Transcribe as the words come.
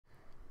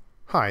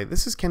Hi,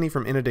 this is Kenny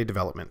from In-A-Day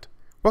Development.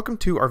 Welcome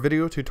to our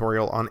video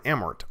tutorial on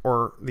AMORT,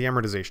 or the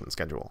amortization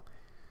schedule.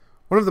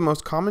 One of the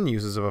most common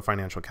uses of a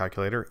financial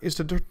calculator is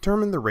to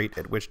determine the rate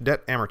at which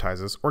debt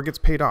amortizes or gets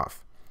paid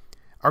off.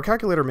 Our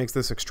calculator makes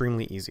this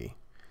extremely easy.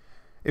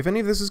 If any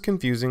of this is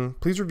confusing,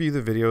 please review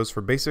the videos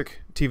for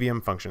basic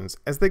TVM functions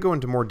as they go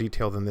into more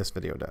detail than this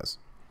video does.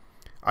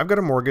 I've got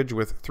a mortgage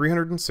with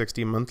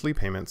 360 monthly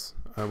payments,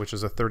 which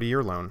is a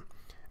 30-year loan,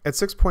 at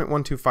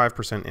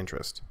 6.125%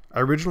 interest.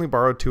 I originally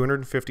borrowed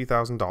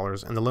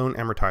 $250,000 and the loan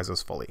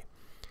amortizes fully.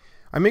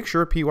 I make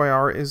sure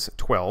PYR is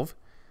 12,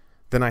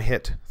 then I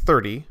hit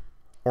 30,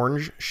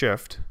 orange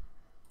shift,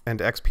 and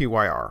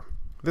XPYR.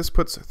 This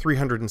puts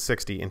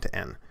 360 into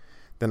N.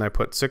 Then I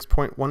put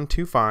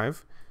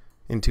 6.125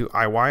 into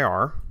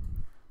IYR,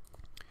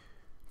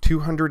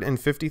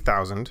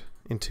 250,000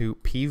 into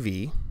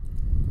PV,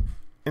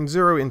 and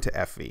 0 into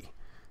FV.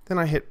 Then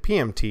I hit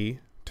PMT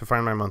to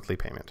find my monthly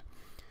payment.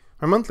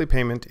 My monthly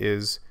payment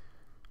is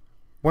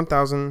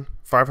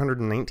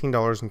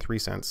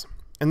 $1,519.03,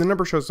 and the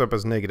number shows up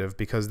as negative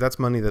because that's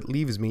money that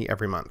leaves me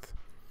every month.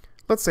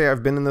 Let's say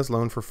I've been in this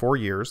loan for 4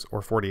 years,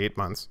 or 48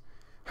 months.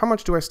 How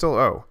much do I still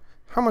owe?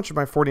 How much of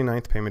my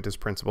 49th payment is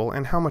principal,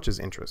 and how much is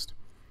interest?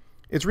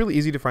 It's really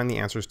easy to find the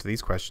answers to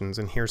these questions,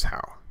 and here's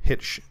how.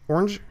 Hit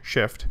orange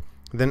shift,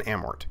 then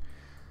AMORT.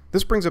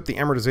 This brings up the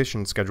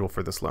amortization schedule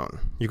for this loan.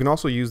 You can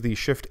also use the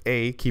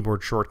Shift-A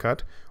keyboard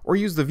shortcut, or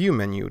use the View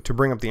menu to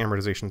bring up the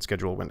amortization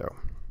schedule window.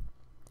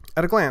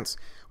 At a glance,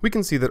 we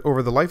can see that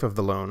over the life of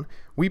the loan,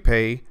 we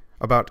pay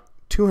about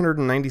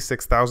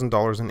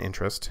 $296,000 in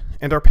interest,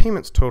 and our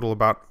payments total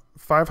about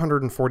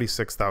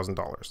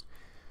 $546,000.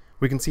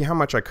 We can see how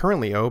much I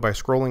currently owe by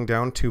scrolling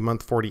down to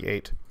month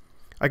 48.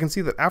 I can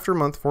see that after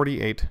month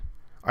 48,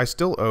 I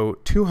still owe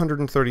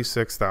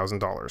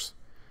 $236,000.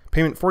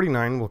 Payment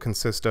 49 will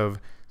consist of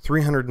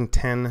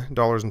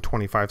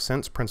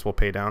 $310.25 principal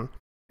paydown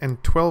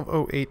and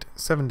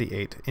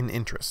 $1,208.78 in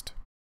interest.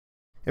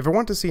 If I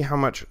want to see how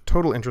much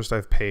total interest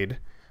I've paid,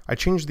 I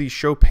change the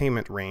Show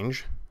Payment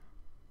range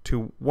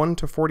to 1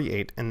 to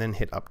 48 and then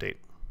hit Update.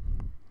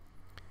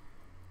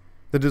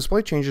 The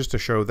display changes to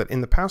show that in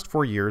the past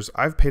 4 years,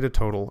 I've paid a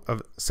total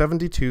of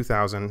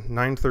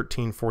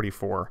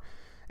 $72,913.44,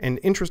 and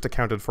interest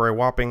accounted for a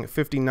whopping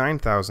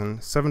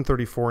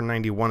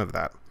 $59,734.91 of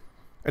that.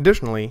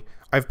 Additionally,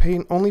 I've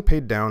only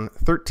paid down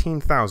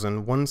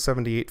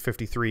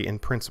 $13,178.53 in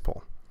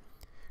principal.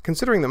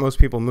 Considering that most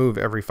people move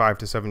every 5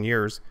 to 7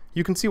 years,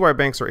 you can see why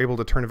banks are able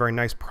to turn a very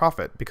nice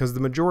profit because the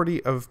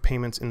majority of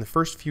payments in the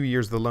first few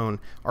years of the loan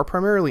are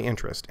primarily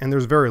interest, and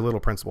there's very little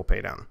principal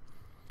paydown.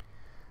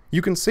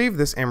 You can save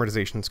this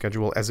amortization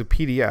schedule as a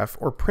PDF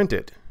or print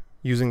it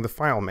using the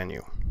File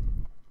menu.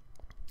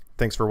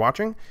 Thanks for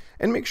watching,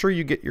 and make sure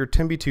you get your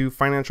Timbito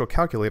Financial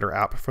Calculator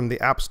app from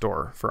the App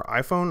Store for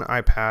iPhone,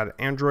 iPad,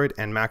 Android,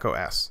 and Mac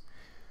OS.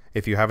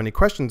 If you have any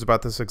questions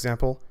about this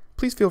example,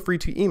 please feel free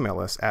to email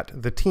us at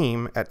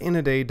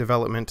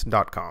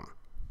theteam@inadaydevelopment.com.